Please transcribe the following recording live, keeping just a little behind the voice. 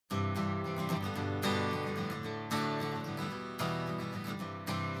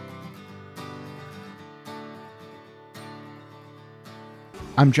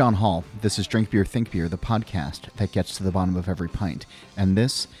I'm John Hall. This is Drink Beer, Think Beer, the podcast that gets to the bottom of every pint. And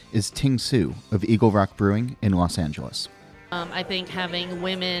this is Ting Su of Eagle Rock Brewing in Los Angeles. I think having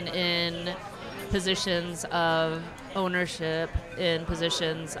women in positions of ownership, in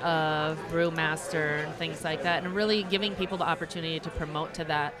positions of brewmaster and things like that, and really giving people the opportunity to promote to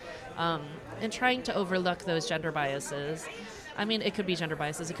that, and trying to overlook those gender biases. I mean, it could be gender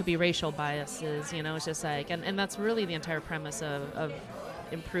biases, it could be racial biases, it's just like, and that's really the entire premise of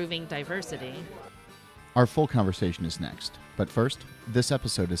improving diversity. Our full conversation is next. But first, this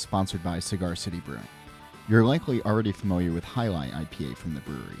episode is sponsored by Cigar City Brewing. You're likely already familiar with Jai Alai IPA from the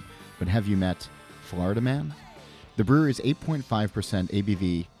brewery, but have you met Florida Man? The brewery's 8.5%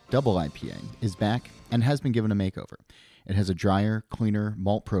 ABV double IPA is back and has been given a makeover. It has a drier, cleaner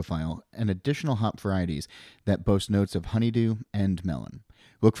malt profile and additional hop varieties that boast notes of honeydew and melon.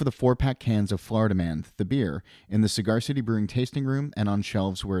 Look for the 4-pack cans of Florida Man, the beer, in the Cigar City Brewing tasting room and on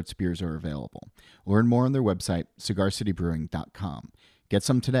shelves where its beers are available. Learn more on their website, cigarcitybrewing.com. Get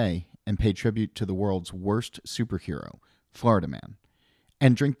some today and pay tribute to the world's worst superhero, Florida Man.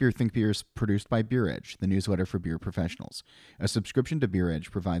 And Drink Beer, Think Beer is produced by Beer Edge, the newsletter for beer professionals. A subscription to Beer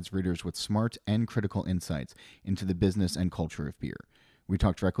Edge provides readers with smart and critical insights into the business and culture of beer. We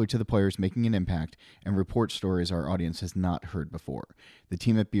talk directly to the players making an impact and report stories our audience has not heard before. The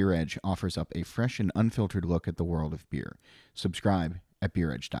team at Beer Edge offers up a fresh and unfiltered look at the world of beer. Subscribe at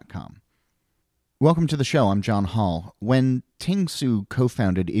beeredge.com. Welcome to the show. I'm John Hall. When Ting Su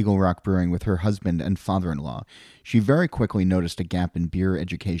co-founded Eagle Rock Brewing with her husband and father-in-law, she very quickly noticed a gap in beer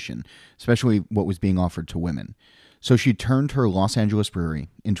education, especially what was being offered to women. So she turned her Los Angeles brewery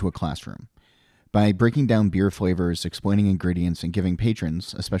into a classroom. By breaking down beer flavors, explaining ingredients, and giving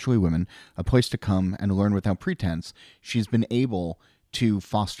patrons, especially women, a place to come and learn without pretense, she's been able to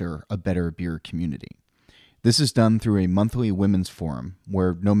foster a better beer community. This is done through a monthly women's forum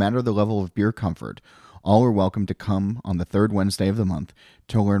where, no matter the level of beer comfort, all are welcome to come on the third Wednesday of the month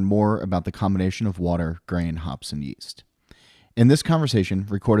to learn more about the combination of water, grain, hops, and yeast. In this conversation,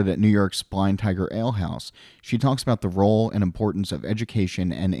 recorded at New York's Blind Tiger Ale House, she talks about the role and importance of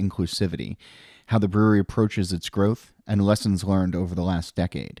education and inclusivity, how the brewery approaches its growth, and lessons learned over the last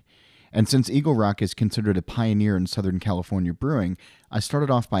decade. And since Eagle Rock is considered a pioneer in Southern California brewing, I started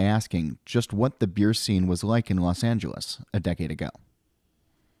off by asking just what the beer scene was like in Los Angeles a decade ago.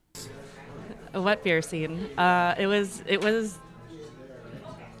 What beer scene? It was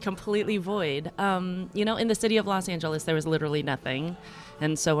completely void. In the city of Los Angeles, there was literally nothing.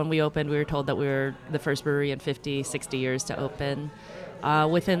 And so when we opened, we were told that we were the first brewery in 50, 60 years to open.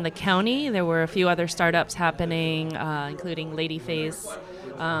 Within the county, there were a few other startups happening, including Ladyface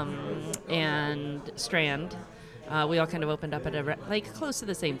and Strand. We all kind of opened up at close to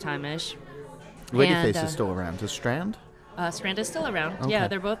the same time-ish. Ladyface is still around. Is Strand? Strand is still around. Okay. Yeah,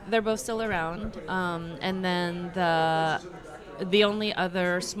 they're both still around. And then the only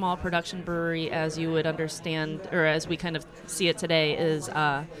other small production brewery, as you would understand, or as we kind of see it today, is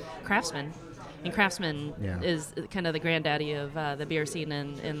Craftsman. And Craftsman is kind of the granddaddy of the beer scene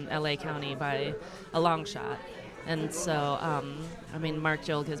in LA County by a long shot. And so, Mark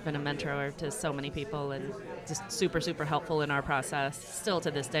Jolg has been a mentor to so many people and just super, super helpful in our process. Still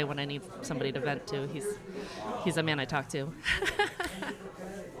to this day, when I need somebody to vent to, he's a man I talk to.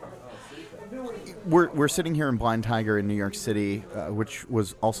 We're sitting here in Blind Tiger in New York City, which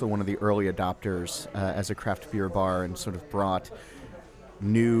was also one of the early adopters as a craft beer bar and sort of brought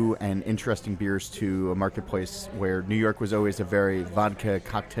new and interesting beers to a marketplace where New York was always a very vodka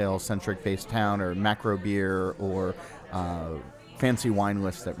cocktail-centric based town, or macro beer, or fancy wine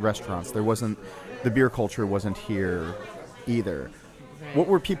lists at restaurants. The beer culture wasn't here either. Right. What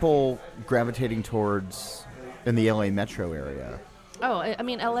were people gravitating towards in the LA metro area? Oh,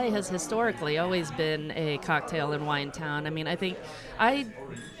 LA has historically always been a cocktail and wine town. Who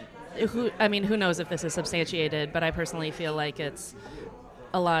knows if this is substantiated, but I personally feel like it's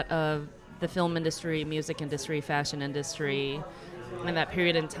a lot of the film industry, music industry, fashion industry. In that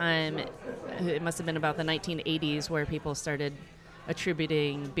period in time, it must have been about the 1980s where people started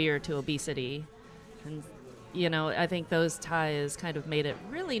attributing beer to obesity. And, I think those ties kind of made it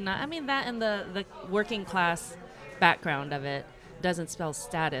really not... that and the working class background of it doesn't spell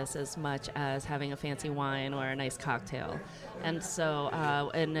status as much as having a fancy wine or a nice cocktail. And so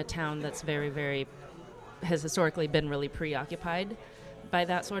in a town that's very, very... has historically been really preoccupied by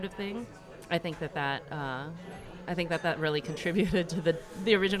that sort of thing, I think that really contributed to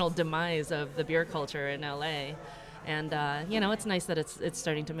the original demise of the beer culture in LA. And it's nice that it's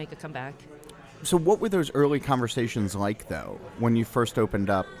starting to make a comeback. So what were those early conversations like, though, when you first opened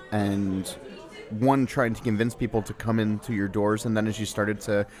up and one, trying to convince people to come into your doors, and then as you started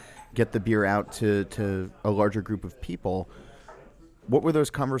to get the beer out to a larger group of people, what were those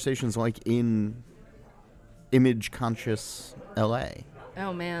conversations like in image-conscious L.A.?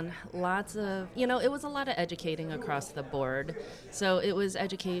 Oh man, lots of, it was a lot of educating across the board. So it was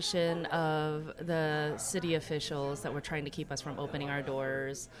education of the city officials that were trying to keep us from opening our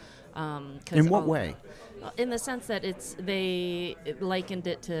doors. In what way? In the sense that they likened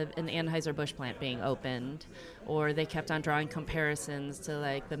it to an Anheuser-Busch plant being opened, or they kept on drawing comparisons to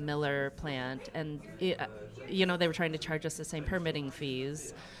like the Miller plant, and they were trying to charge us the same permitting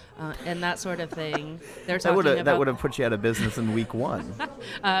fees. And that sort of thing. They're talking that would have put you out of business in week one.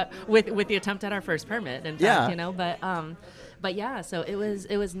 With the attempt at our first permit, in fact, But yeah, so it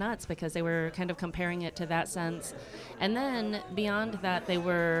was nuts because they were kind of comparing it to that sense, and then beyond that, they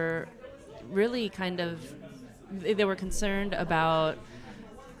were really they were concerned about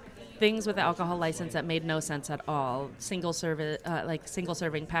things with the alcohol license that made no sense at all. Single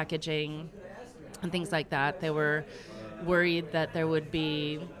serving packaging and things like that. They were worried that there would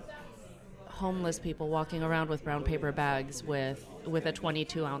be homeless people walking around with brown paper bags with a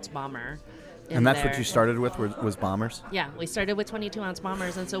 22-ounce bomber. And that's what you started with, was bombers? Yeah, we started with 22-ounce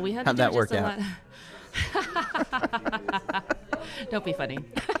bombers, and so we had How'd to do that work out? Don't be funny.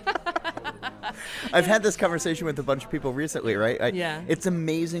 I've had this conversation with a bunch of people recently, right? Yeah. It's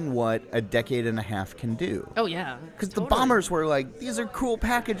amazing what a decade and a half can do. Oh, yeah. Because totally. the bombers were like, these are cool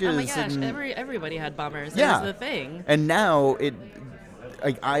packages. Oh, my gosh. And Everybody had bombers. Yeah. That was the thing. And now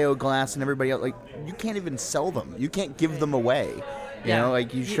like IO Glass and everybody else, like, you can't even sell them. You can't give them away. You know,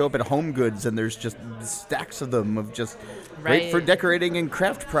 like you show up at Home Goods and there's just stacks of them of just great for decorating and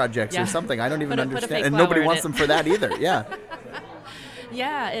craft projects or something. I don't even understand. And nobody wants them for that either. Yeah.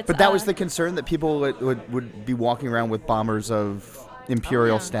 Yeah. But that was the concern, that people would be walking around with bombers of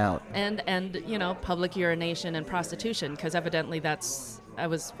Imperial Stout. And public urination and prostitution, because evidently I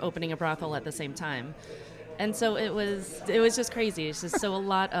was opening a brothel at the same time. And so it was just crazy. It's just so a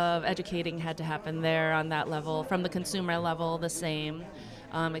lot of educating had to happen there on that level. From the consumer level, the same.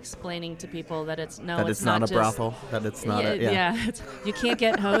 Explaining to people that it's not a brothel, that it's not you can't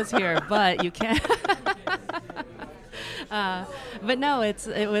get hose here, but you can. But no,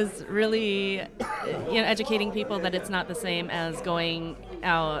 it was really educating people that it's not the same as going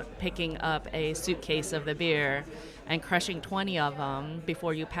out, picking up a suitcase of the beer and crushing 20 of them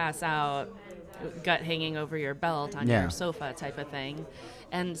before you pass out, gut hanging over your belt on your sofa type of thing.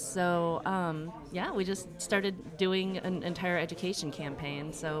 And so, we just started doing an entire education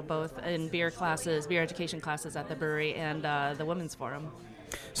campaign. So both in beer education classes at the brewery and the Women's Forum.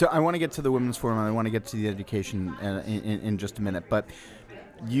 So I want to get to the Women's Forum and I want to get to the education in just a minute. But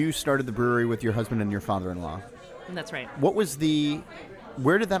you started the brewery with your husband and your father-in-law. That's right.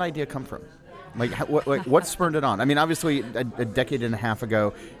 Where did that idea come from? What spurred it on? I mean, obviously, a decade and a half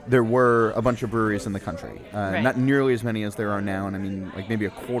ago, there were a bunch of breweries in the country. Not nearly as many as there are now, and I mean, like maybe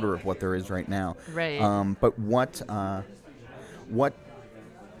a quarter of what there is right now. Right. But what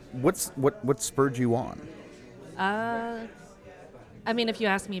spurred you on? I mean, if you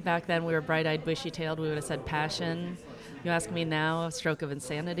asked me back then, we were bright-eyed, bushy-tailed, we would have said passion. You ask me now, a stroke of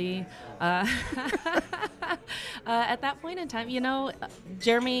insanity. At that point in time,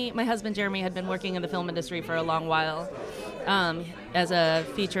 Jeremy, my husband Jeremy, had been working in the film industry for a long while as a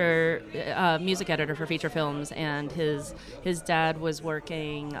feature music editor for feature films, and his dad was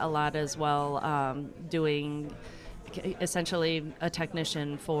working a lot as well, doing essentially a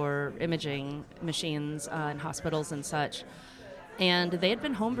technician for imaging machines in hospitals and such. And they had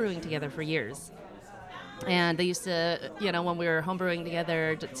been homebrewing together for years. And they used to, when we were homebrewing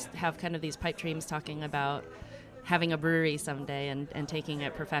together, just have kind of these pipe dreams talking about having a brewery someday and taking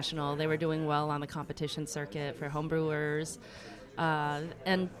it professional. They were doing well on the competition circuit for homebrewers.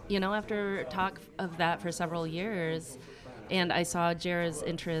 And after talk of that for several years, and I saw Jared's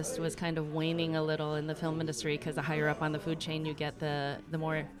interest was kind of waning a little in the film industry, because the higher up on the food chain you get, the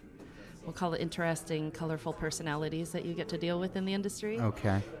more, we'll call it interesting, colorful personalities that you get to deal with in the industry.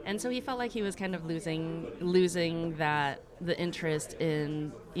 Okay. And so he felt like he was kind of losing the interest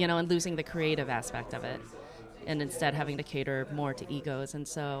in, and losing the creative aspect of it, and instead having to cater more to egos. And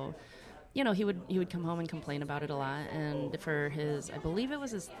so, he would come home and complain about it a lot. And for I believe it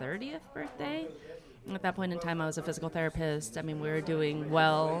was his 30th birthday. At that point in time, I was a physical therapist. I mean, we were doing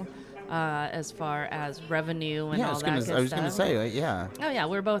well as far as revenue and all that good stuff. I was going to say, yeah. Oh, yeah.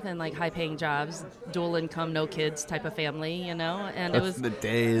 We were both in, high-paying jobs, dual income, no kids type of family, and Those it was... the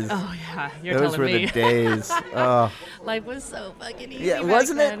days. Oh, yeah. Those were the days. Oh. Life was so fucking easy. Yeah,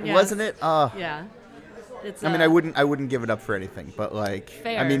 wasn't it? Yes. Wasn't it? Oh. Yeah. it's. I mean, I wouldn't give it up for anything, but like,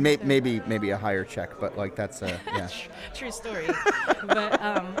 Fair, I mean, fair. maybe a higher check, but like that's yeah. True story.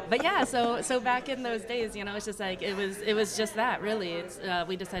 but yeah, so back in those days, it's just like it was just that really. It's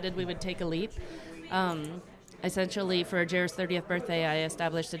we decided we would take a leap. Essentially, for Jared's 30th birthday, I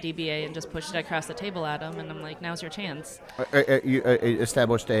established a DBA and just pushed it across the table at him, and I'm like, now's your chance. You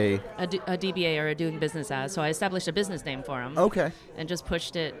established a DBA, or a doing business as. So I established a business name for him. Okay. And just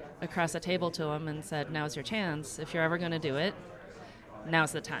pushed it across the table to him and said, now's your chance. If you're ever going to do it,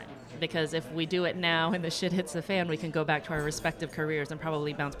 now's the time. Because if we do it now and the shit hits the fan, we can go back to our respective careers and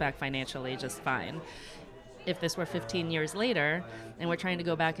probably bounce back financially just fine. If this were 15 years later and we're trying to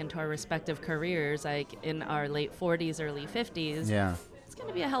go back into our respective careers, like in our late 40s, early 50s, Yeah. it's going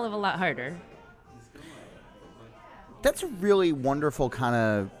to be a hell of a lot harder. That's a really wonderful kind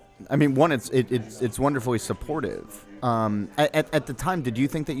of. I mean, one, it's wonderfully supportive. At the time, did you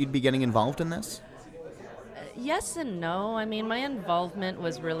think that you'd be getting involved in this? Yes and no. I mean, my involvement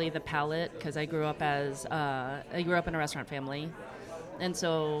was really the palate because I grew up in a restaurant family. And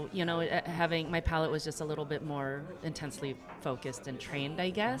so, having my palate was just a little bit more intensely focused and trained, I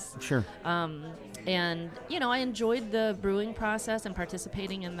guess. Sure. And, I enjoyed the brewing process and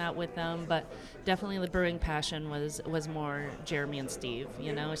participating in that with them, but definitely the brewing passion was more Jeremy and Steve.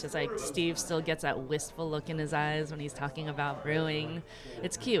 It's just like Steve still gets that wistful look in his eyes when he's talking about brewing.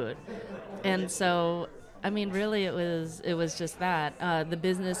 It's cute. And so, I mean, really, it was just that. The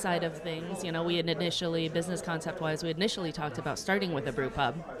business side of things, we had business concept-wise, we initially talked about starting with a brew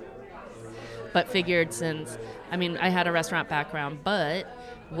pub. But figured I had a restaurant background, but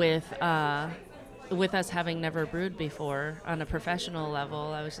with us having never brewed before on a professional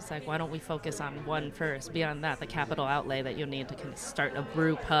level, I was just like, why don't we focus on one first? Beyond that, the capital outlay that you need to start a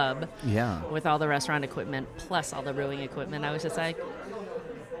brew pub with all the restaurant equipment plus all the brewing equipment, I was just like,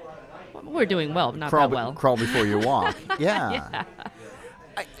 we're doing well, but not that well. Crawl before you walk. Yeah.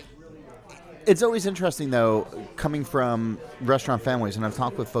 Yeah. It's always interesting, though, coming from restaurant families, and I've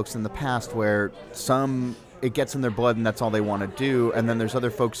talked with folks in the past where it gets in their blood and that's all they want to do, and then there's other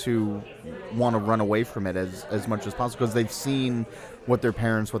folks who want to run away from it as much as possible because they've seen what their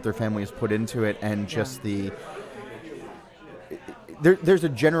parents, what their family has put into it, and just there's a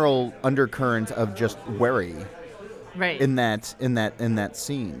general undercurrent of just worry. Right. In that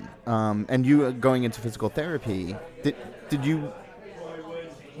scene, and you going into physical therapy,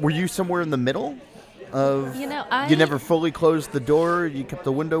 were you somewhere in the middle of? You never fully closed the door. You kept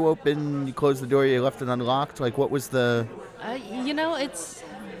the window open. You closed the door. You left it unlocked. Like, what was the?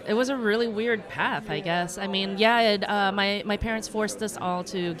 It was a really weird path, I guess. I mean, my parents forced us all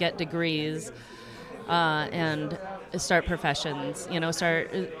to get degrees, and start professions.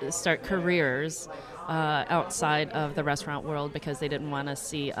 Start careers. Outside of the restaurant world because they didn't want to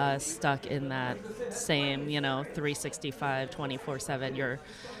see us stuck in that same, 365, 24/7.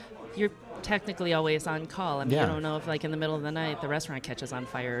 You're technically always on call. I mean, you don't know if, like, in the middle of the night, the restaurant catches on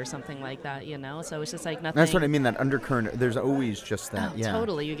fire or something like that, So it's just like nothing. That's what I mean, that undercurrent. There's always just that,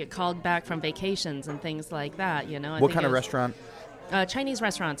 Totally. You get called back from vacations and things like that, What kind of restaurant? Chinese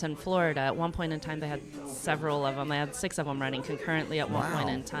restaurants in Florida. At one point in time, they had several of them. They had 6 of them running concurrently at one point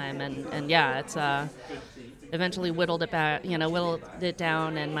in time, and it's eventually whittled it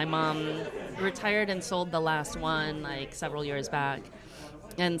down. And my mom retired and sold the last one like several years back.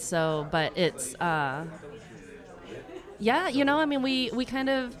 And so, but it's I mean, we kind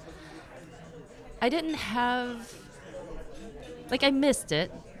of. I didn't have. Like, I missed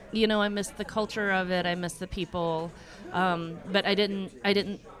it. I missed the culture of it. I missed the people. But I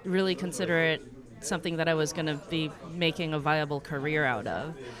didn't really consider it something that I was going to be making a viable career out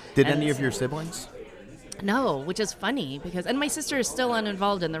of. Did any of your siblings? No, which is funny and my sister is still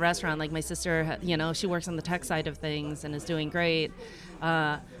uninvolved in the restaurant. Like, my sister, she works on the tech side of things and is doing great.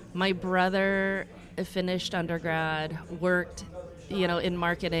 My brother finished undergrad, worked, in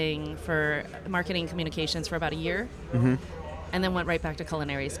marketing communications for about a year. Mm-hmm. And then went right back to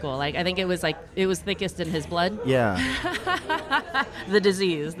culinary school. Like, I think it was thickest in his blood. Yeah. The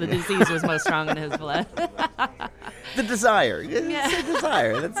disease was most strong in his blood. The desire. It's a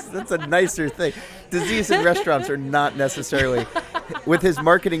desire. That's a nicer thing. Disease in restaurants are not necessarily. With his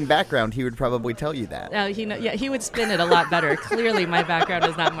marketing background, he would probably tell you that. He would spin it a lot better. Clearly, my background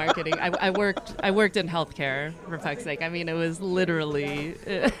is not marketing. I worked in healthcare, for fuck's sake. I mean, it was literally.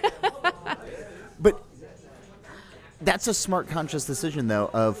 But. That's a smart, conscious decision, though,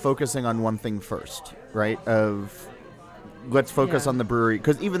 of focusing on one thing first, right? Of let's focus on the brewery.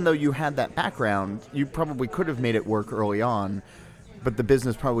 Because even though you had that background, you probably could have made it work early on, but the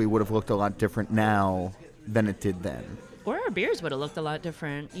business probably would have looked a lot different now than it did then. Or our beers would have looked a lot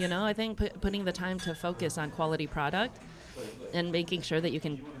different. You know, I think putting the time to focus on quality product and making sure that you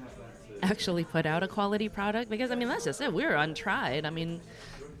can actually put out a quality product, because I mean that's just it. We were untried. I mean,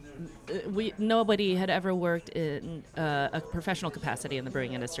 nobody had ever worked in a professional capacity in the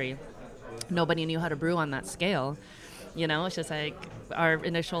brewing industry. Nobody knew how to brew on that scale. You know, it's just like our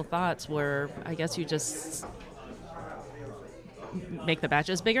initial thoughts were, I guess you just make the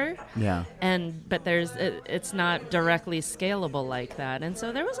batches bigger. Yeah. But it's not directly scalable like that. And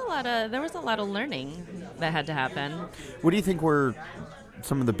so there was a lot of learning that had to happen. What do you think were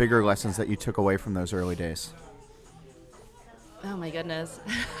some of the bigger lessons that you took away from those early days? Oh my goodness.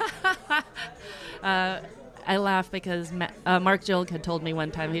 I laugh because Mark Jilg had told me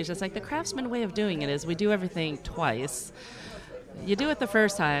one time, he was just like, the Craftsman way of doing it is we do everything twice. You do it the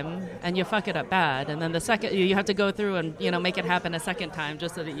first time and you fuck it up bad, and then the second you have to go through and make it happen a second time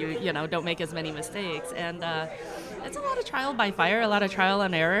just so that you don't make as many mistakes. And it's a lot of trial by fire, a lot of trial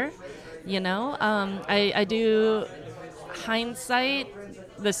and error. I do hindsight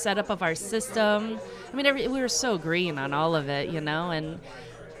the setup of our system. I mean, we were so green on all of it,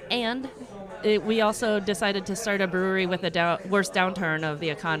 and we also decided to start a brewery with the worst downturn of the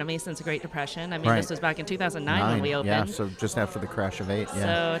economy since the Great Depression. I mean, This was back in 2009 when we opened. Yeah, so just after the crash of 8.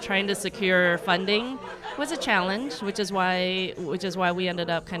 Yeah. So trying to secure funding was a challenge, which is why we ended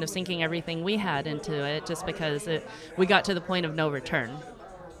up kind of sinking everything we had into it, just because we got to the point of no return.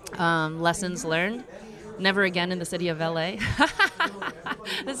 Lessons learned. Never again in the city of LA.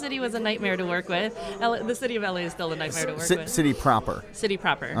 The city was a nightmare to work with. The city of LA is still a nightmare to work with. City proper. City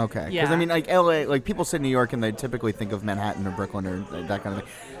proper. Okay. Yeah. Because I mean, like LA, like people say New York and they typically think of Manhattan or Brooklyn or that kind of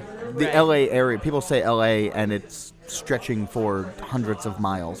thing. The Right. LA area, people say LA and it's stretching for hundreds of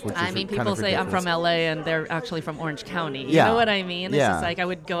miles, which is kind people of say I'm ridiculous. from LA and they're actually from Orange County. You Yeah. know what I mean? It's Yeah. just like I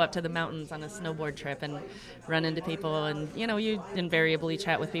would go up to the mountains on a snowboard trip and run into people, and you invariably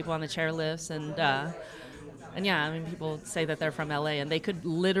chat with people on the chairlifts, and yeah, I mean, people say that they're from LA, and they could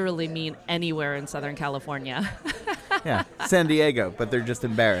literally mean anywhere in Southern California. Yeah, San Diego, but they're just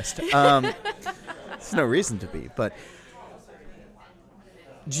embarrassed. There's no reason to be. But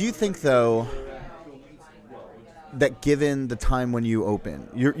do you think, though, that given the time when you open,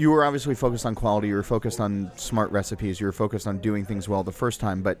 you were obviously focused on quality, you were focused on smart recipes, you were focused on doing things well the first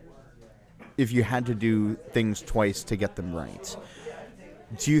time, but if you had to do things twice to get them right,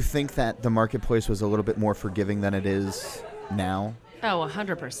 do you think that the marketplace was a little bit more forgiving than it is now? Oh,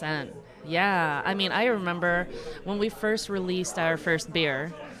 100%. Yeah. I mean, I remember when we first released our first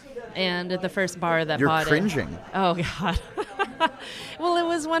beer, and the first bar that bought You're cringing. it. Oh, God. Well, it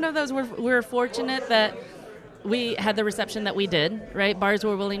was one of those, we were fortunate that we had the reception that we did, right? Bars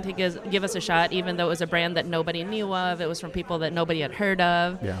were willing to give us a shot, even though it was a brand that nobody knew of. It was from people that nobody had heard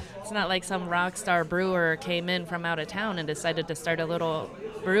of. Yeah. It's not like some rock star brewer came in from out of town and decided to start a little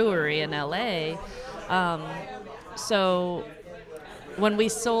brewery in LA. So when we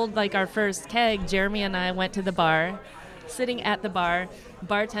sold like our first keg, Jeremy and I went to the bar. Sitting at the bar,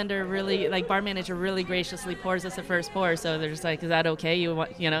 bar manager really graciously pours us the first pour. So they're just like, "Is that okay?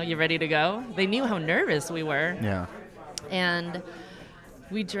 You ready to go?" They knew how nervous we were. Yeah. And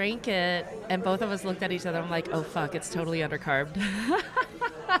we drank it, and both of us looked at each other. I'm like, "Oh fuck, it's totally undercarbed."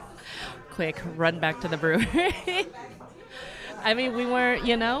 Quick, run back to the brewery. I mean, we weren't,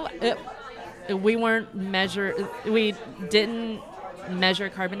 we didn't measure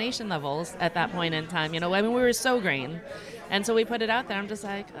carbonation levels at that point in time. We were so green. And so we put it out there. I'm just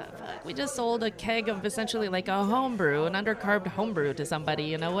like, oh, fuck. We just sold a keg of essentially like a homebrew, an undercarbed homebrew to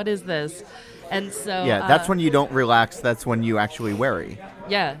somebody. What is this? And so... Yeah, that's when you don't relax. That's when you actually worry.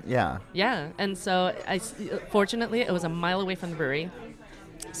 Yeah. Yeah. Yeah. And so fortunately, it was a mile away from the brewery.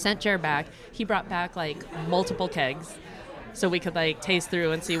 Sent Jer back. He brought back like multiple kegs, so we could like taste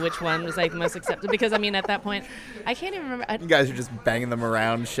through and see which one was like most accepted. Because I mean, at that point, I can't even remember. You guys are just banging them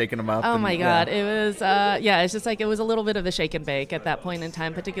around, shaking them up. Oh my God, yeah. it was it's just like it was a little bit of the shake and bake at that point in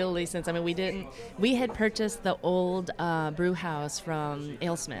time, particularly since we had purchased the old brew house from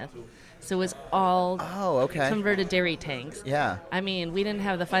AleSmith, so it was all converted dairy tanks. Yeah. I mean, we didn't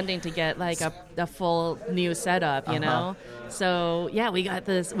have the funding to get like a full new setup, you know. So yeah, we got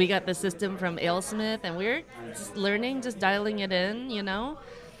the system from AleSmith, and we're just learning, just dialing it in,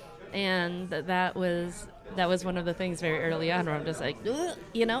 and that was one of the things very early on where I'm just like, ugh,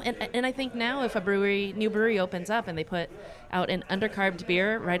 and I think now if a new brewery opens up and they put out an undercarbed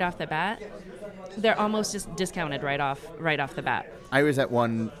beer right off the bat, they're almost just discounted right off the bat. I was at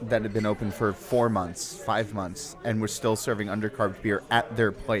one that had been open for 4 months, 5 months, and was still serving undercarbed beer at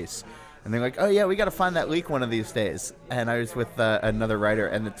their place. And they're like, "Oh yeah, we got to find that leak one of these days." And I was with another writer,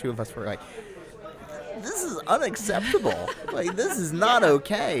 and the two of us were like, "This is unacceptable. Like, this is not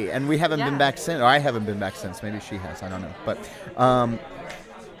okay. And we haven't been Yeah. back since. Or I haven't been back since. Maybe she has. I don't know. But,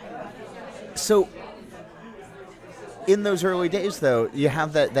 so in those early days, though, you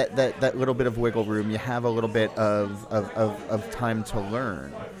have that little bit of wiggle room. You have a little bit of time to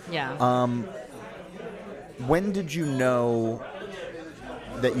learn. Yeah. When did you know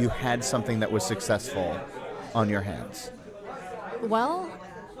that you had something that was successful on your hands? Well,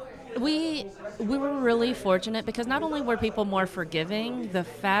 we were really fortunate because not only were people more forgiving, the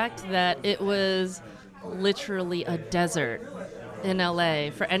fact that it was literally a desert in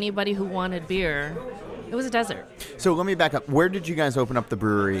LA for anybody who wanted beer. It was a desert. So let me back up. Where did you guys open up the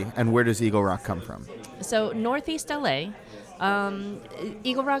brewery, and where does Eagle Rock come from? So Northeast LA,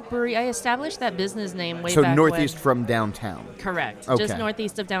 Eagle Rock Brewery. I established that business name way So back northeast when. from downtown. Correct. Okay. Just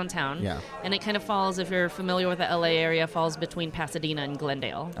northeast of downtown. Yeah. And it kind of falls, if you're familiar with the LA area, falls between Pasadena and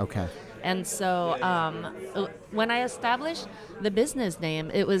Glendale. Okay. And so when I established the business name,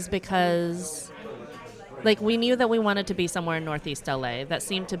 it was because we knew that we wanted to be somewhere in Northeast LA. That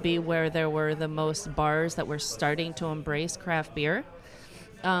seemed to be where there were the most bars that were starting to embrace craft beer.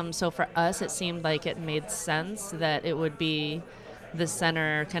 So for us, it seemed like it made sense that it would be the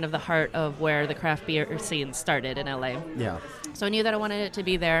center, kind of the heart of where the craft beer scene started in LA. Yeah. So I knew that I wanted it to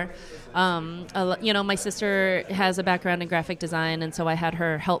be there. My sister has a background in graphic design, and so I had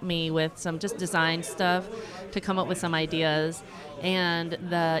her help me with some just design stuff to come up with some ideas. And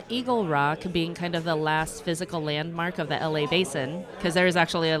the Eagle Rock being kind of the last physical landmark of the LA Basin, because there is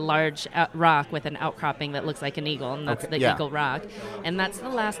actually a large rock with an outcropping that looks like an eagle, and that's the Eagle Rock. And that's the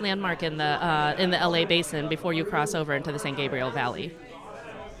last landmark in the LA Basin before you cross over into the San Gabriel Valley.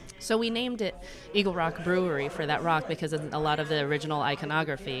 So we named it Eagle Rock Brewery for that rock because in a lot of the original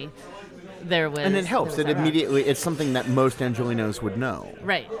iconography, there was. And it helps. It immediately, it's something that most Angelinos would know.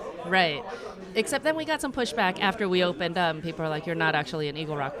 Right. Except then we got some pushback after we opened up. People are like, you're not actually in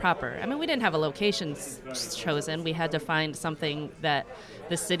Eagle Rock proper. I mean, we didn't have a location chosen. We had to find something that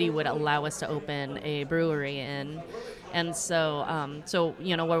the city would allow us to open a brewery in. And so,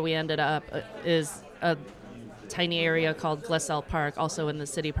 where we ended up is a tiny area called Glacel Park, also in the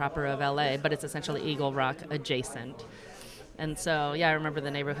city proper of LA, but it's essentially Eagle Rock adjacent. And so, I remember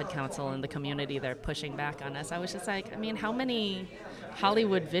the neighborhood council and the community there pushing back on us. I was just like, I mean, how many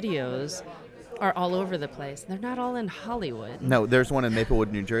Hollywood videos are all over the place? They're not all in Hollywood. No, there's one in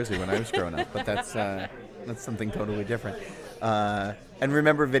Maplewood, New Jersey when I was growing up, but that's something totally different. And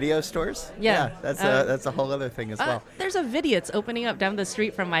remember video stores? Yeah. That's a whole other thing as well. There's a Vidiot's opening up down the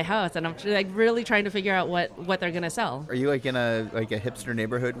street from my house, and I'm really trying to figure out what they're gonna sell. Are you in a hipster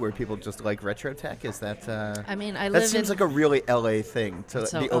neighborhood where people just like retro tech? Is that? I mean, I that live seems in, like a really LA thing to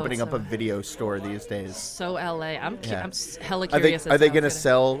So- be opening oh, up so- a video store these days. So LA. I'm hella Are they curious. are they going to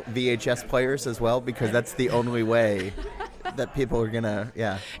sell VHS players as well? Because that's the only way that people are gonna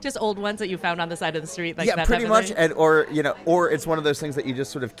just old ones that you found on the side of the street? Like yeah, that pretty type of much. thing? And or it's one of those things that you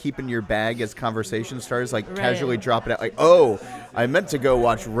just sort of keep in your bag as conversation starters, like Right. casually drop it out, like, oh, I meant to go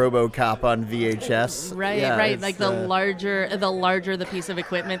watch RoboCop on VHS. Right, Yeah, right. it's, Like the larger the piece of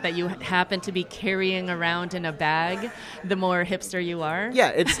equipment that you happen to be carrying around in a bag, the more hipster you are. Yeah,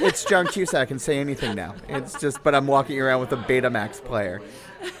 it's John Cusack. I can say anything now. It's just, but I'm walking around with a Betamax player.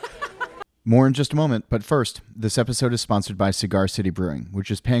 More in just a moment, but first, this episode is sponsored by Cigar City Brewing,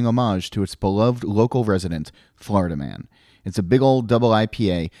 which is paying homage to its beloved local resident, Florida Man. It's a big old double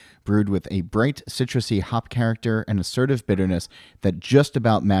IPA brewed with a bright, citrusy hop character and assertive bitterness that just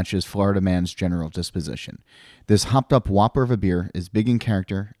about matches Florida Man's general disposition. This hopped-up whopper of a beer is big in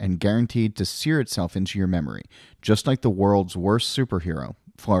character and guaranteed to sear itself into your memory, just like the world's worst superhero,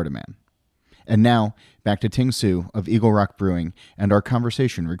 Florida Man. And now, back to Ting Su of Eagle Rock Brewing and our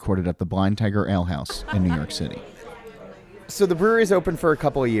conversation recorded at the Blind Tiger Ale House in New York City. So the brewery's open for a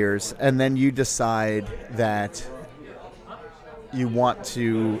couple of years, and then you decide that you want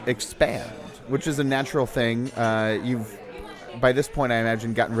to expand, which is a natural thing. You've, by this point, I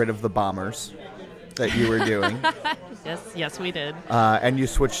imagine, gotten rid of the bombers that you were doing. Yes, we did. And you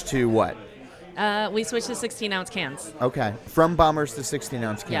switched to what? We switched to 16-ounce cans. Okay. From bombers to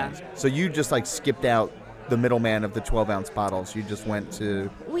 16-ounce cans. Yeah. So you just skipped out the middleman of the 12-ounce bottles. You just went to...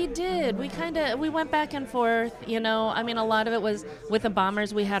 We did. We went back and forth, I mean, a lot of it was with the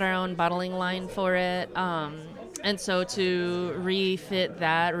bombers. We had our own bottling line for it. And so to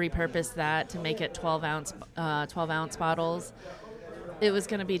repurpose that to make it 12-ounce bottles, it was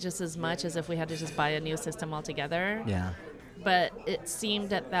going to be just as much as if we had to just buy a new system altogether. Yeah. But it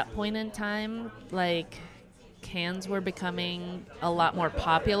seemed at that point in time like cans were becoming a lot more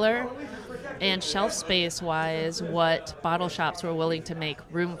popular, and shelf space wise, what bottle shops were willing to make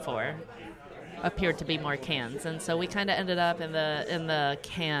room for. appeared to be more cans, and so we kind of ended up in the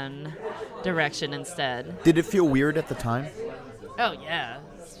can direction instead. Did it feel weird at the time? Oh yeah,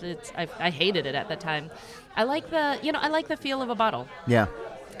 I hated it at the time. I like the feel of a bottle. Yeah.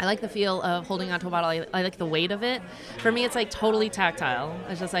 I like the feel of holding onto a bottle. I like the weight of it. For me, it's like totally tactile.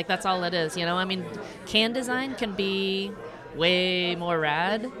 It's just like that's all it is. I mean, can design can be way more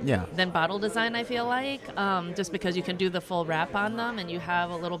rad than bottle design, I feel like, just because you can do the full wrap on them and you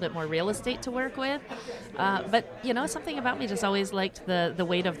have a little bit more real estate to work with. But something about me just always liked the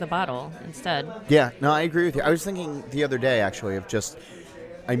weight of the bottle instead. Yeah, no, I agree with you. I was thinking the other day, actually, of just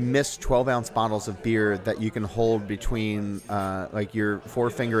I miss 12-ounce bottles of beer that you can hold between like your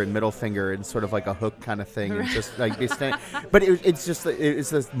forefinger and middle finger and sort of like a hook kind of thing, and just like but it's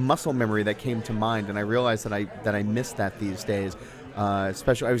this muscle memory that came to mind, and I realized that I miss that these days.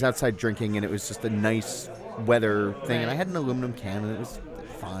 Especially, I was outside drinking, and it was just a nice weather thing, and I had an aluminum can, and it was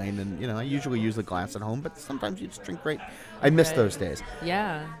fine. And I usually use a glass at home, but sometimes you just drink great. I miss those days.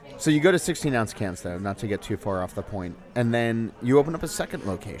 Yeah. So you go to 16-ounce cans, though, not to get too far off the point, and then you open up a second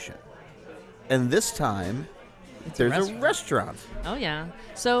location, and this time there's a restaurant. Oh yeah.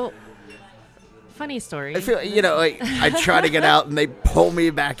 So funny story. I feel I try to get out and they pull me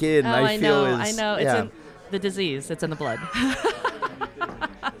back in. Oh, I know. It's in the disease. It's in the blood.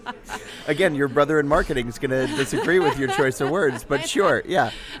 Again, your brother in marketing is going to disagree with your choice of words, but sure, yeah.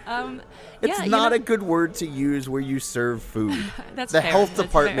 It's not a good word to use where you serve food. That's the fair. health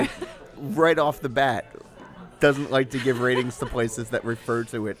department, right off the bat, doesn't like to give ratings to places that refer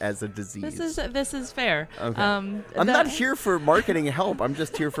to it as a disease. This is fair. Okay. I'm not here for marketing help. I'm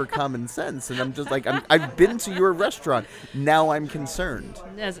just here for common sense, and I'm just like I've been to your restaurant. Now I'm concerned.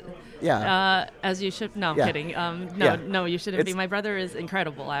 As you should. No, I'm kidding. No, you shouldn't be. My brother is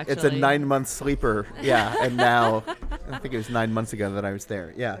incredible, actually. It's a 9-month sleeper. Yeah, and now I think it was 9 months ago that I was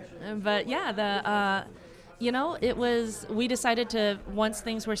there. Yeah. But yeah, we decided to, once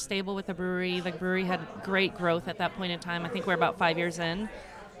things were stable with the brewery had great growth at that point in time. I think we're about 5 years in.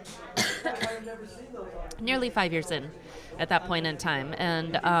 Nearly 5 years in at that point in time.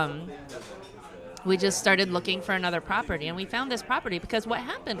 And we just started looking for another property, and we found this property because what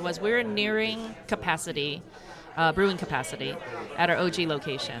happened was we were nearing capacity, brewing capacity at our OG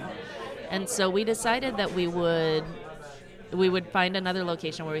location. And so we decided that we would find another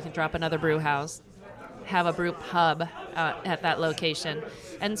location where we can drop another brew house, have a brew pub at that location.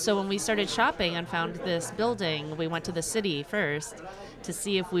 And so when we started shopping and found this building, we went to the city first to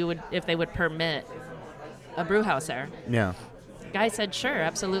see if they would permit a brew house there. Yeah. Guy said, sure,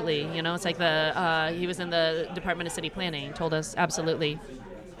 absolutely. It's like he was in the Department of City Planning, told us absolutely.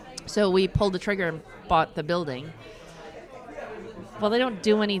 So we pulled the trigger and bought the building. Well, they don't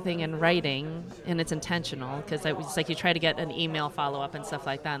do anything in writing, and it's intentional, because it's like you try to get an email follow-up and stuff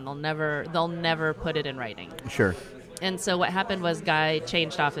like that, and they'll never put it in writing. Sure. And so what happened was Guy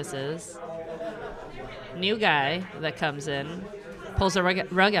changed offices. New guy that comes in pulls the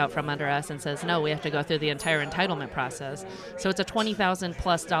rug out from under us and says, no, we have to go through the entire entitlement process. So it's a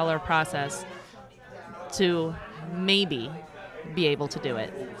 $20,000+ process to maybe be able to do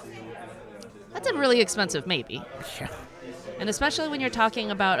it. That's a really expensive maybe. Yeah. And especially when you're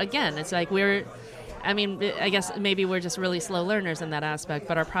talking about, again, it's like I guess maybe we're just really slow learners in that aspect,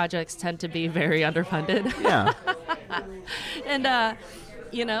 but our projects tend to be very underfunded. Yeah. And,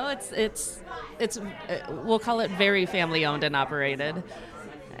 it's we'll call it very family owned and operated.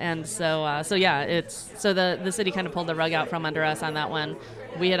 And so the city kind of pulled the rug out from under us on that one.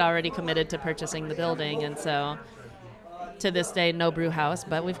 We had already committed to purchasing the building, and so to this day, no brew house,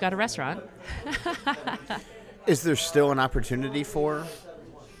 but we've got a restaurant. Is there still an opportunity for?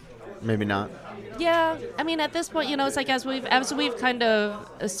 Maybe not. Yeah, I mean, at this point, it's like as we've kind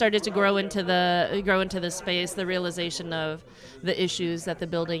of started to grow into the space, the realization of the issues that the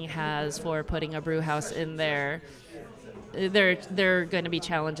building has for putting a brew house in there, there are going to be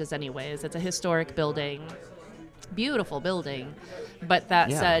challenges anyways. It's a historic building, beautiful building, but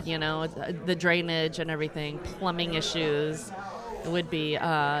that said, the drainage and everything, plumbing issues. It would be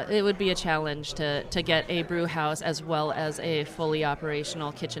a challenge to get a brew house as well as a fully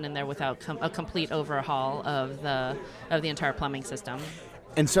operational kitchen in there without a complete overhaul of the entire plumbing system.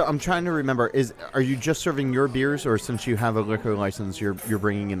 And so I'm trying to remember: are you just serving your beers, or since you have a liquor license, you're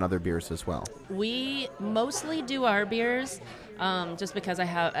bringing in other beers as well? We mostly do our beers, just because I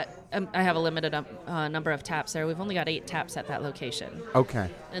have a limited number of taps there. We've only got 8 taps at that location. Okay.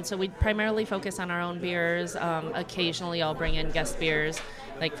 And so we primarily focus on our own beers. Occasionally, I'll bring in guest beers,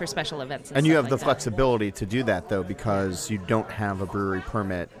 like for special events. And you have like the that. flexibility to do that, though, because you don't have a brewery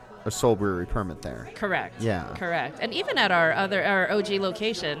permit a sole brewery permit there. Correct. Yeah. Correct. And even at our OG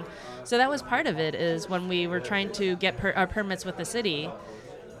location, so that was part of it, is when we were trying to get our permits with the city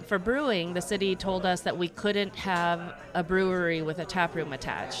for brewing, the city told us that we couldn't have a brewery with a tap room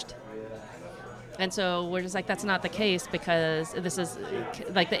attached. And so we're just like, that's not the case, because this is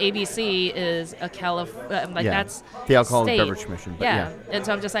like the ABC is a that's the Alcoholic state. Beverage Commission. But yeah. And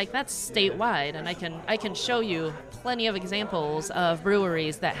so I'm just like, that's statewide, and I can show you plenty of examples of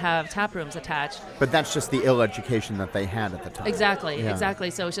breweries that have tap rooms attached. But that's just the ill education that they had at the time.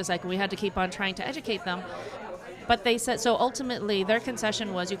 Exactly. So it's just like we had to keep on trying to educate them. But they said, so ultimately their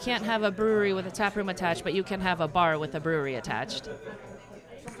concession was, you can't have a brewery with a tap room attached, but you can have a bar with a brewery attached.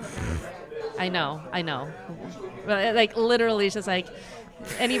 I know. But like literally, it's just like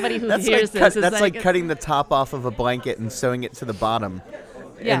anybody who hears this is like cutting the top off of a blanket and sewing it to the bottom,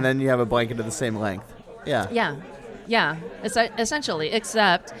 and then you have a blanket of the same length. Yeah. Essentially,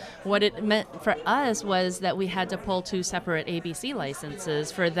 except what it meant for us was that we had to pull 2 separate ABC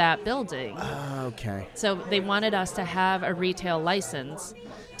licenses for that building. Okay. So they wanted us to have a retail license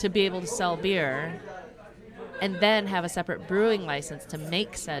to be able to sell beer, and then have a separate brewing license to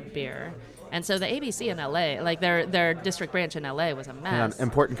make said beer. And so the ABC in LA, like their district branch in LA, was a mess. Hang on,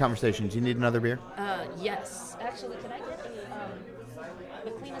 important conversation. Do you need another beer? Yes. Actually, can I get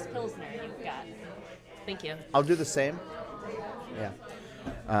the cleanest Pilsner you've got? Thank you. I'll do the same. Yeah.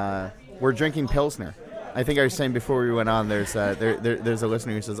 We're drinking Pilsner. I think I was saying before we went on, there's a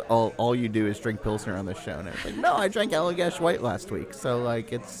listener who says, all you do is drink Pilsner on this show. And I was like, no, I drank Allagash White last week. So,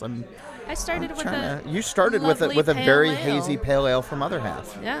 like, I started with a You started with a very hazy pale ale from Other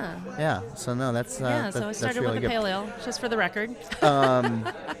Half. Yeah. Yeah. So no, that's so I started really with a pale ale, just for the record. Well,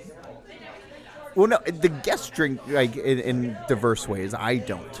 no, the guests drink like in diverse ways. I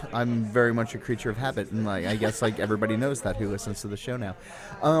don't. I'm very much a creature of habit, and like I guess like everybody knows that who listens to the show now.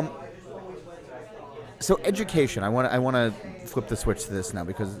 So education. I want to flip the switch to this now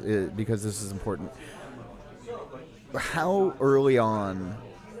because this is important. How early on?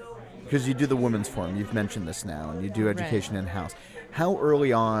 Because you do the women's forum, you've mentioned this now, and you do education in-house. How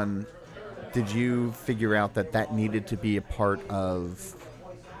early on did you figure out that needed to be a part of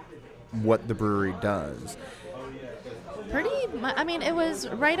what the brewery does? It was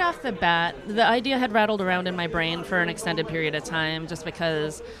right off the bat. The idea had rattled around in my brain for an extended period of time, just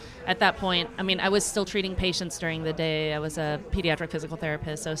because at that point, I was still treating patients during the day. I was a pediatric physical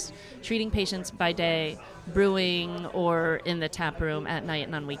therapist, so treating patients by day, brewing, or in the tap room at night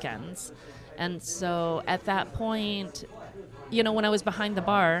and on weekends. And so at that point, when I was behind the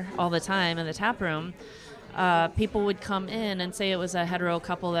bar all the time in the tap room, people would come in and say it was a hetero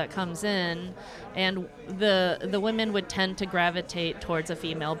couple that comes in, and the women would tend to gravitate towards a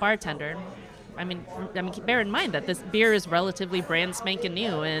female bartender. Bear in mind that this beer is relatively brand spanking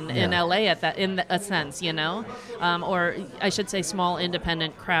new in LA in a sense, or I should say small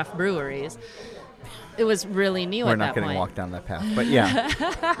independent craft breweries. It was really new We're at that point. We're not going to walk down that path, but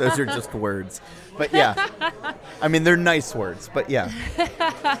yeah, those are just words. But yeah, they're nice words, but yeah.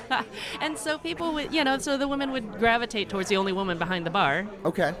 And so people would, so the women would gravitate towards the only woman behind the bar.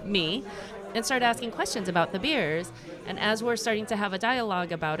 Okay. Me, and start asking questions about the beers. And as we're starting to have a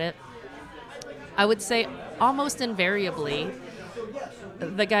dialogue about it, I would say almost invariably,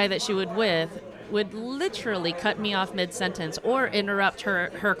 the guy that she would literally cut me off mid-sentence or interrupt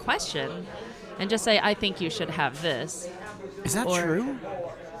her question and just say, I think you should have this. Is that true?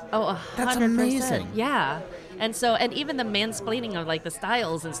 Oh, 100%. That's amazing. Yeah. And even the mansplaining of like the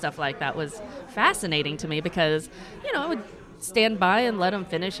styles and stuff like that was fascinating to me, because, I would stand by and let him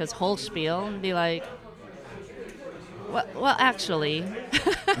finish his whole spiel and be like, well, actually.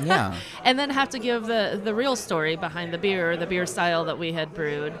 Yeah. And then have to give the real story behind the beer, or the beer style that we had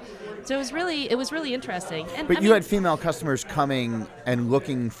brewed. So it was really interesting. But you had female customers coming and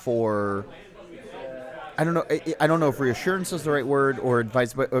looking for, I don't know if reassurance is the right word or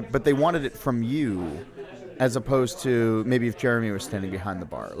advice, but they wanted it from you, as opposed to maybe if Jeremy was standing behind the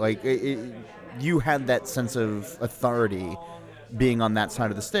bar. Like you had that sense of authority, being on that side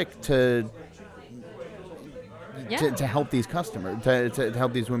of the stick to help these customers, to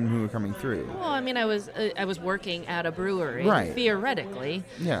help these women who were coming through. Well, I was working at a brewery. Right. Theoretically,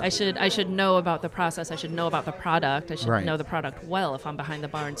 yeah. I should know about the process. I should know about the product. I should right. know the product well if I'm behind the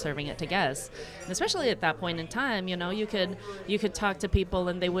bar and serving it to guests. And especially at that point in time, you could talk to people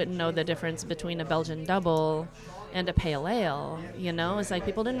and they wouldn't know the difference between a Belgian double and a pale ale. It's like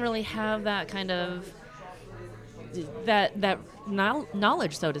people didn't really have that kind of that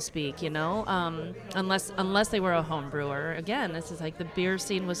knowledge, so to speak, unless they were a home brewer. Again, this is like the beer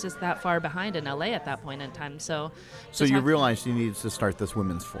scene was just that far behind in LA at that point in time. So you realized you needed to start this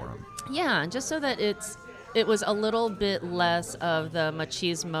women's forum. Yeah, just so that it was a little bit less of the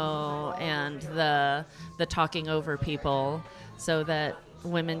machismo and the talking over people, so that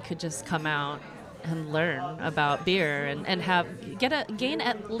women could just come out and learn about beer and gain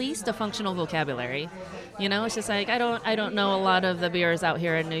at least a functional vocabulary. It's just like I don't know a lot of the beers out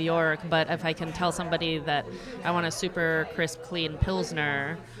here in New York, but if I can tell somebody that I want a super crisp, clean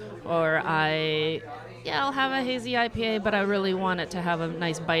Pilsner, or I'll have a hazy IPA, but I really want it to have a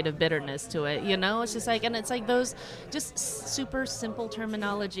nice bite of bitterness to it. It's just like, and it's like those just super simple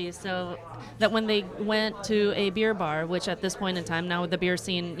terminology, so that when they went to a beer bar, which at this point in time now with the beer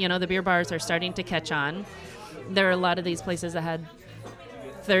scene, the beer bars are starting to catch on. There are a lot of these places that had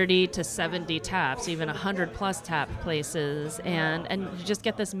 30 to 70 taps, even 100 plus tap places, and you just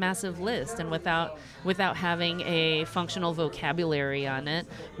get this massive list, and without having a functional vocabulary on it,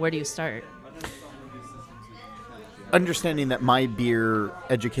 where do you start? Understanding that my beer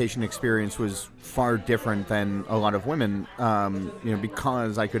education experience was far different than a lot of women,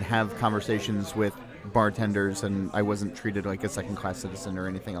 because I could have conversations with bartenders and I wasn't treated like a second-class citizen or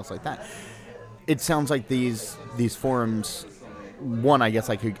anything else like that. It sounds like these forums. One, I guess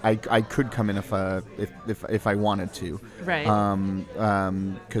I could come in if I wanted to, right?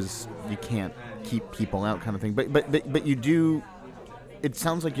 Because you can't keep people out, kind of thing. But you do. It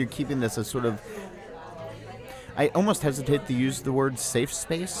sounds like you're keeping this as sort of. I almost hesitate to use the word safe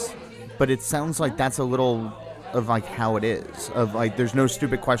space, but it sounds like that's a little of like how it is. Of like, there's no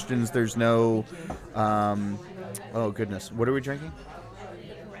stupid questions. There's no. Oh goodness, what are we drinking?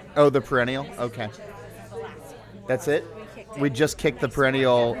 Oh, the Perennial. Okay, that's it. We just kicked the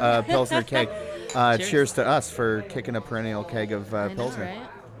Perennial Pilsner keg. Cheers to us for kicking a Perennial keg of Pilsner. Right?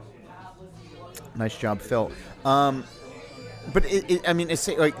 Nice job, Phil. But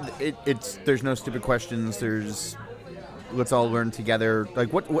it's there's no stupid questions. There's let's all learn together. Like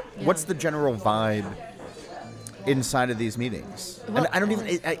what's the general vibe inside of these meetings? Well, and I don't even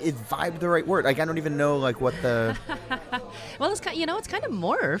is vibe the right word? Like I don't even know like what the. Well, it's kind of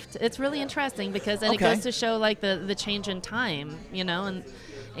morphed. It's really interesting because it goes to show like the change in time,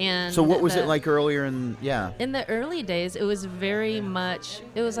 and so what was it like earlier in the early days? It was very much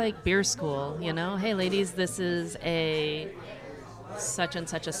like beer school, Hey ladies, this is a such and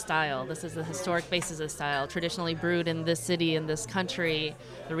such a style. This is the historic basis of style, traditionally brewed in this city, in this country.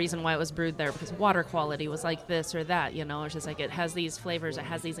 The reason why it was brewed there because water quality was like this or that, It's just like it has these flavors, it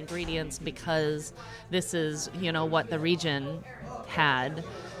has these ingredients because this is, what the region had.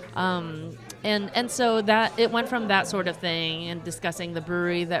 And so that it went from that sort of thing and discussing the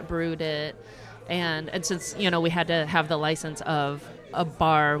brewery that brewed it. And since, we had to have the license of a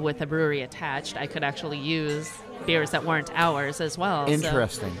bar with a brewery attached, I could actually use beers that weren't ours as well.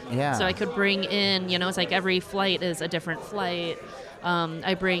 Interesting. So I could bring in, it's like every flight is a different flight.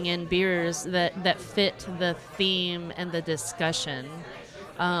 I bring in beers that fit the theme and the discussion.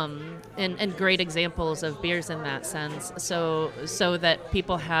 And great examples of beers in that sense, so that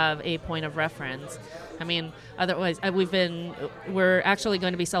people have a point of reference. I mean, otherwise, we're actually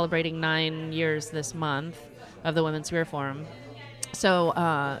going to be celebrating 9 years this month of the Women's Beer Forum. So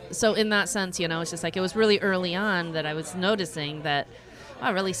in that sense, it's just like it was really early on that I was noticing that, it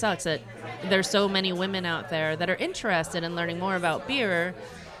really sucks that there's so many women out there that are interested in learning more about beer,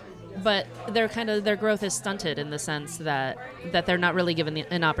 but their growth is stunted in the sense that they're not really given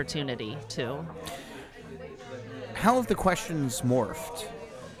an opportunity to. How have the questions morphed?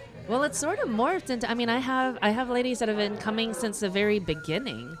 Well, it's sort of morphed into. I mean, I have ladies that have been coming since the very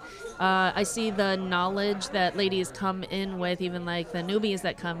beginning. I see the knowledge that ladies come in with, even like the newbies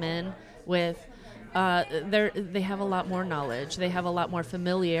that come in with. They have a lot more knowledge. They have a lot more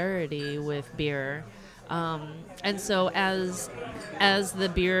familiarity with beer. And so as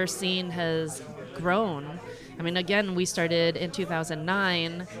the beer scene has grown, I mean, again, we started in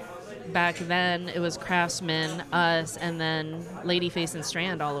 2009. Back then, it was Craftsman, us, and then Ladyface and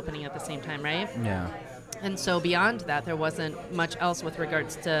Strand all opening at the same time, right? Yeah. And so beyond that, there wasn't much else with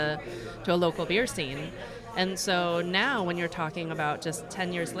regards to a local beer scene. And so now when you're talking about just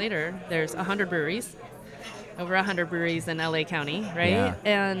 10 years later, there's 100 breweries. Over 100 breweries in LA County, right?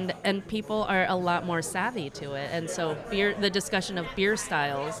 Yeah. And people are a lot more savvy to it. And so the discussion of beer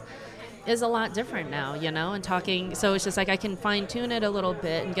styles is a lot different now, and talking. So it's just like I can fine tune it a little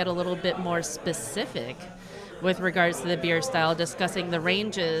bit and get a little bit more specific with regards to the beer style, discussing the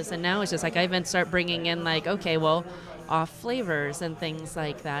ranges, and now it's just like I even start bringing in like, okay, well, off flavors and things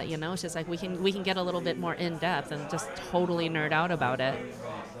like that. You know, it's just like we can get a little bit more in depth and just totally nerd out about it.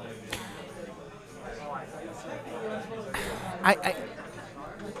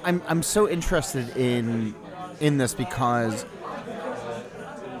 I'm so interested in this because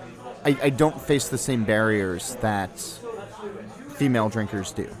I don't face the same barriers that female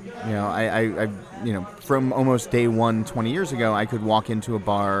drinkers do. You know, I from almost day one 20 years ago, I could walk into a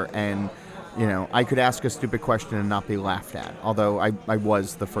bar and, you know, I could ask a stupid question and not be laughed at. Although I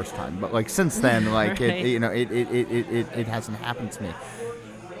was the first time, but like since then, like Right. it hasn't happened to me.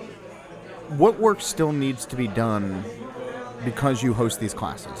 What work still needs to be done because you host these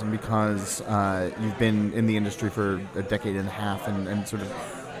classes and because you've been in the industry for a decade and a half and sort of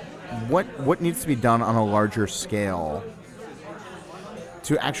what needs to be done on a larger scale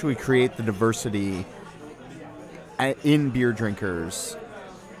to actually create the diversity in beer drinkers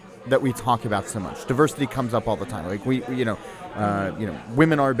that we talk about so much? Diversity comes up all the time. Like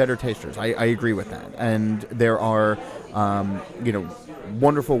women are better tasters. I agree with that. And there are,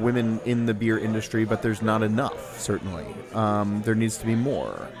 wonderful women in the beer industry, but there's not enough, certainly. There needs to be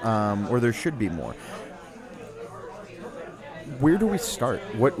more, or there should be more. Where do we start?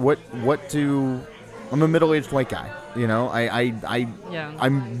 What do... I'm a middle-aged white guy. You know, Yeah.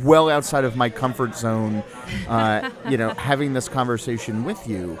 I'm well outside of my comfort zone, having this conversation with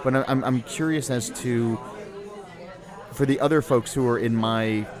you. But I'm curious as to, for the other folks who are in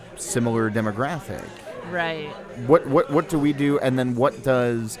my similar demographic, Right. what do we do, and then what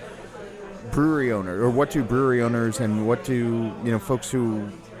does brewery owner, or what do brewery owners, and what do folks who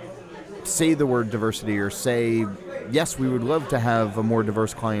say the word diversity or say yes, we would love to have a more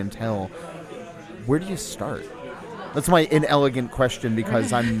diverse clientele. Where do you start? That's my inelegant question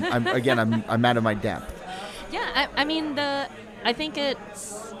because I'm out of my depth. Yeah, I mean, I think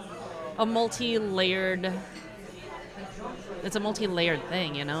it's a multi-layered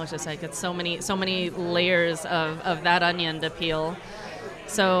thing, you know. It's just like it's so many layers of that onion to peel.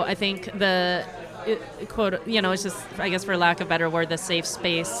 So I think quote, it's just, I guess for lack of a better word, the safe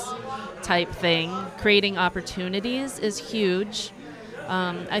space type thing, creating opportunities is huge.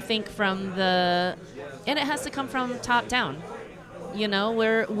 I think and it has to come from top down. You know,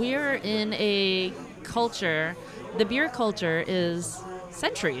 we're in a culture, the beer culture is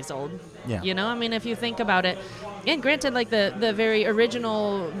centuries old. Yeah. You know, I mean, if you think about it, and granted, like the very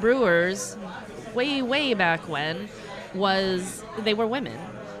original brewers, way back when, they were women.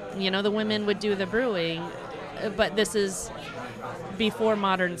 You know, the women would do the brewing, but this is before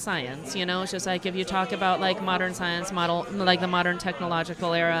modern science. You know, it's just like if you talk about like modern science model, like the modern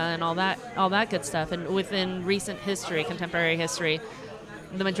technological era and all that good stuff, and within recent history, contemporary history,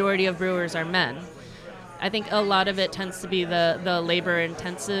 the majority of brewers are men. I think a lot of it tends to be the labor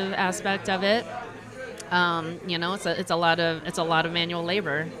intensive aspect of it. It's a lot of manual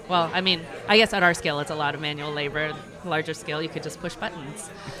labor. Well, I mean, I guess at our scale, it's a lot of manual labor. Larger scale, you could just push buttons.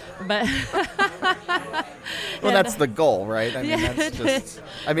 But well, that's the goal, right? I mean, Yeah, that's just.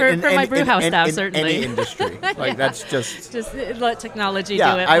 I For mean, my brew house staff, in certainly. any industry, like that's just. just let technology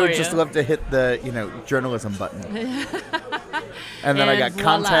Yeah, do it I for would you. just love to hit the journalism button, and then I got And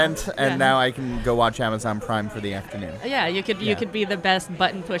voila. content, and Yeah. now I can go watch Amazon Prime for the afternoon. Yeah, you Yeah. could be the best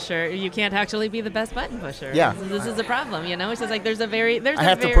button pusher. You can't actually be the best button pusher. Yeah. This is a problem, you know? It's just like I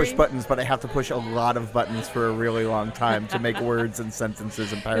have to push buttons, but I have to push a lot of buttons for a really long time to make words and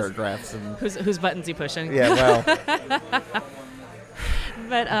sentences and paragraphs and. Whose buttons you pushing? Yeah, well,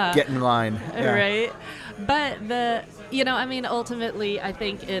 But get in line. Yeah. right? But ultimately, I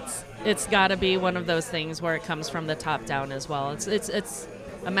think it's got to be one of those things where it comes from the top down as well. It's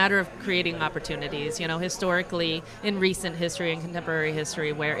a matter of creating opportunities. You know, historically, in recent history and contemporary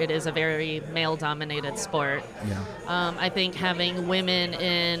history, where it is a very male-dominated sport, Yeah. I think having women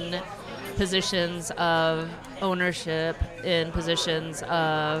in positions of ownership, in positions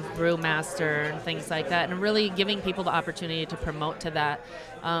of brewmaster and things like that, and really giving people the opportunity to promote to that,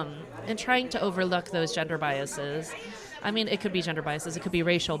 and trying to overlook those gender biases. I mean, it could be gender biases, it could be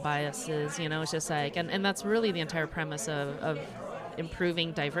racial biases, you know, it's just like, and that's really the entire premise of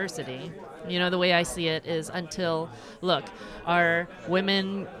improving diversity. You know, the way I see it is are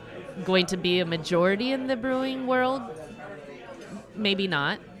women going to be a majority in the brewing world? Maybe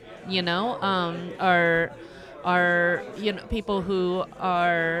not. You know, are people who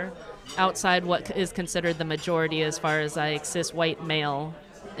are outside what is considered the majority as far as like cis white male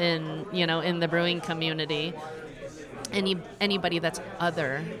in the brewing community. anybody that's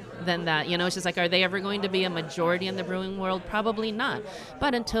other than that. It's just like, are they ever going to be a majority in the brewing world? Probably not.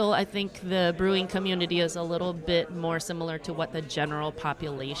 But until I think the brewing community is a little bit more similar to what the general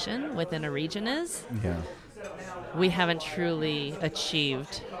population within a region is, we haven't truly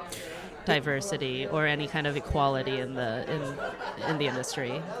achieved diversity or any kind of equality in the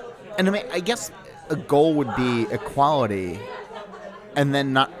industry. And I mean, I guess a goal would be equality, and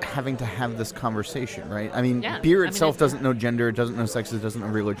then not having to have this conversation, right? I mean, beer itself doesn't know gender, it doesn't know sex, it doesn't know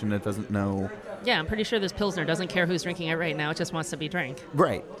religion, it doesn't know... Yeah, I'm pretty sure this Pilsner doesn't care who's drinking it right now, it just wants to be drank.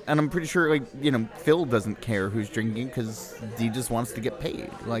 Right. And I'm pretty sure, Phil doesn't care who's drinking because he just wants to get paid.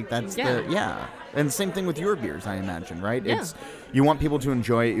 Like, that's And the same thing with your beers, I imagine, right? Yeah. You want people to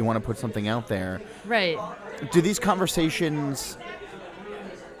enjoy it, you want to put something out there. Right. Do these conversations...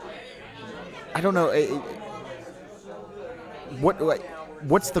 I don't know...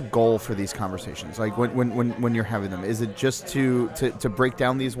 What's the goal for these conversations? Like when you're having them, is it just to break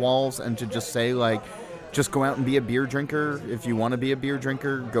down these walls and to just say like, just go out and be a beer drinker if you want to be a beer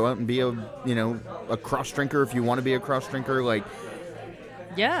drinker, go out and be a cross drinker if you want to be a cross drinker, like.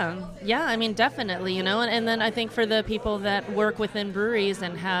 Yeah, I mean, definitely, and then I think for the people that work within breweries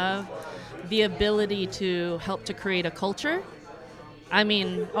and have the ability to help to create a culture. I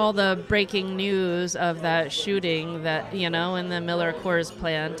mean, all the breaking news of that shooting that, in the Miller Coors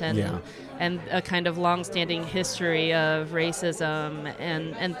plant and a kind of long-standing history of racism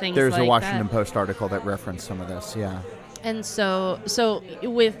and things like that. There's a Washington Post article that referenced some of this, yeah. And so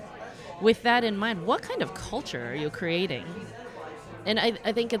with that in mind, what kind of culture are you creating? And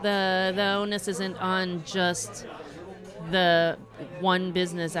I think the onus isn't on just the one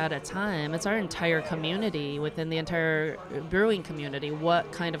business at a time. It's our entire community within the entire brewing community.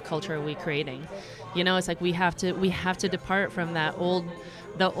 What kind of culture are we creating? It's like we have to depart from the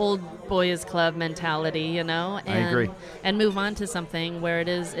old boys club mentality, and I agree. And move on to something where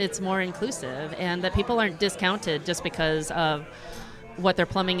it's more inclusive and that people aren't discounted just because of what their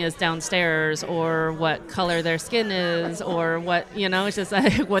plumbing is downstairs or what color their skin is or what, it's just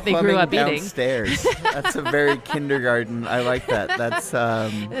like what they grew up eating. Downstairs. That's a very kindergarten. I like that. That's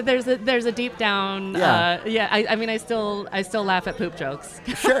there's a deep down I mean I still laugh at poop jokes.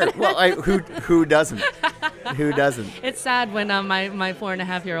 Sure. Well, who doesn't? Who doesn't? It's sad when my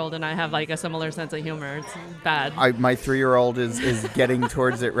 4.5-year-old and I have like a similar sense of humor. It's bad. My 3-year-old is getting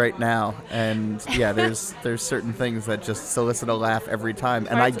towards it right now, and there's certain things that just solicit a laugh every time,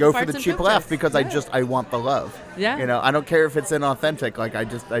 and I go for the cheap laugh because I want the love. Yeah. I don't care if it's inauthentic. Like I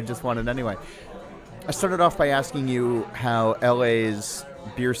just want it anyway. I started off by asking you how LA's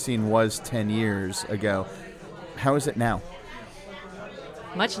beer scene was 10 years ago. How is it now?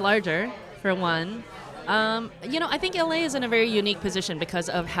 Much larger, for one. I think LA is in a very unique position because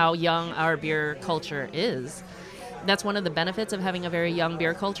of how young our beer culture is. That's one of the benefits of having a very young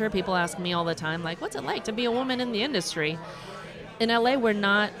beer culture. People ask me all the time, like, what's it like to be a woman in the industry? In LA, we're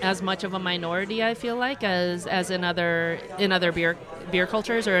not as much of a minority, I feel like, as in other beer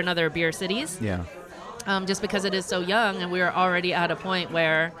cultures or in other beer cities. Yeah. Just because it is so young, and we are already at a point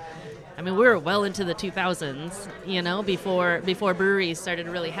where, I mean, we were well into the 2000s, before breweries started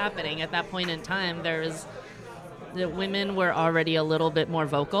really happening. At that point in time, the women were already a little bit more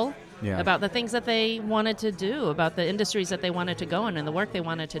vocal about the things that they wanted to do, about the industries that they wanted to go in and the work they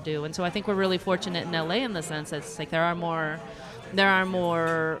wanted to do. And so I think we're really fortunate in LA in the sense that it's like there are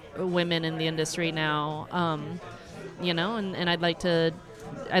more women in the industry now, and I'd like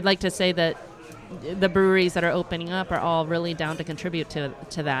to say that the breweries that are opening up are all really down to contribute to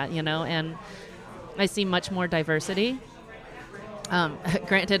that, and I see much more diversity.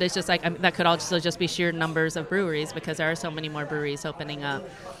 Granted, it's just like that could also just be sheer numbers of breweries because there are so many more breweries opening up.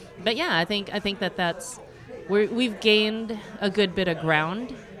 But yeah, I think that's we've gained a good bit of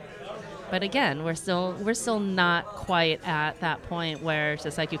ground. But again, we're still not quite at that point where it's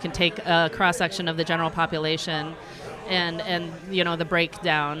just like you can take a cross section of the general population, and the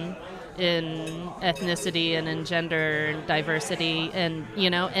breakdown in ethnicity and in gender and diversity, and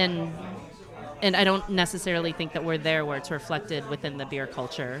I don't necessarily think that we're there where it's reflected within the beer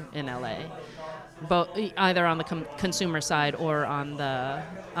culture in LA, both either on the consumer side or on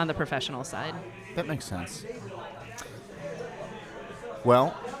the professional side. That makes sense.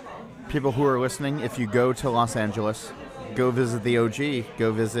 Well, people who are listening, if you go to Los Angeles, go visit the OG,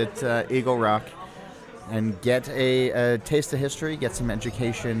 go visit Eagle Rock, and get a taste of history, get some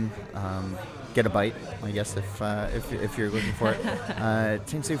education, get a bite, I guess, if you're looking for it.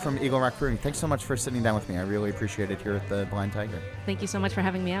 Ting Tzu from Eagle Rock Brewing, thanks so much for sitting down with me. I really appreciate it here at the Blind Tiger. Thank you so much for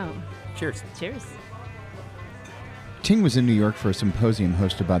having me out. Cheers. Cheers. Ting was in New York for a symposium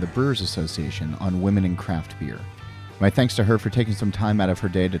hosted by the Brewers Association on women in craft beer. My thanks to her for taking some time out of her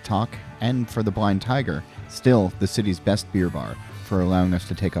day to talk, and for the Blind Tiger, still the city's best beer bar, for allowing us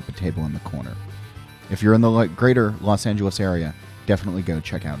to take up a table in the corner. If you're in the greater Los Angeles area, definitely go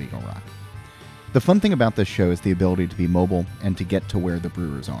check out Eagle Rock. The fun thing about this show is the ability to be mobile and to get to where the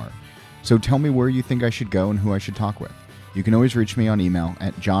brewers are. So tell me where you think I should go and who I should talk with. You can always reach me on email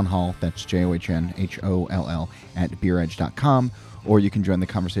at johnholl, that's JOHNHOLL, at beeredge.com, or you can join the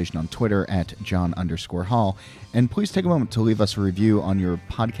conversation on Twitter at John_Hall. And please take a moment to leave us a review on your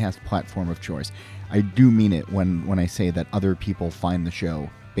podcast platform of choice. I do mean it when I say that other people find the show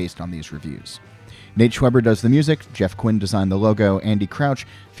based on these reviews. Nate Schweber does the music, Jeff Quinn designed the logo, Andy Crouch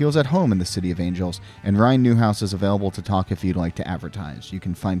feels at home in the City of Angels, and Ryan Newhouse is available to talk if you'd like to advertise. You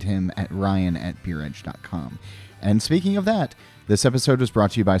can find him at ryan@beeredge.com. And speaking of that, this episode was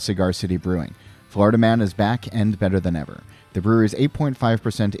brought to you by Cigar City Brewing. Florida Man is back and better than ever. The brewery's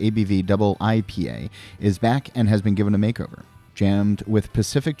 8.5% ABV double IPA is back and has been given a makeover. Jammed with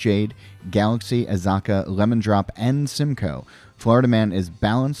Pacific Jade, Galaxy, Azaka, Lemon Drop, and Simcoe, Florida Man is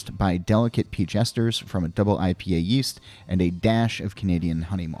balanced by delicate peach esters from a double IPA yeast and a dash of Canadian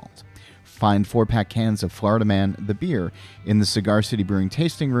honey malt. Find 4-pack cans of Florida Man, the beer, in the Cigar City Brewing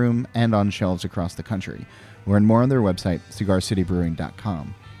tasting room and on shelves across the country. Learn more on their website,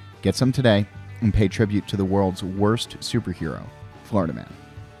 cigarcitybrewing.com. Get some today and pay tribute to the world's worst superhero, Florida Man.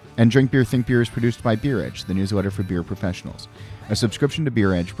 And Drink Beer, Think Beer is produced by Beer Edge, the newsletter for beer professionals. A subscription to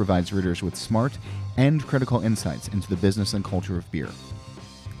Beer Edge provides readers with smart and critical insights into the business and culture of beer.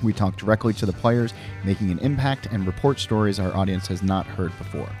 We talk directly to the players, making an impact, and report stories our audience has not heard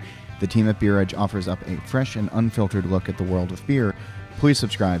before. The team at Beer Edge offers up a fresh and unfiltered look at the world of beer. Please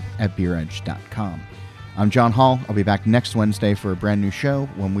subscribe at beeredge.com. I'm John Hall. I'll be back next Wednesday for a brand new show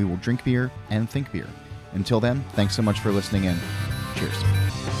when we will drink beer and think beer. Until then, thanks so much for listening in.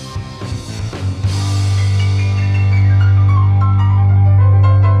 Cheers.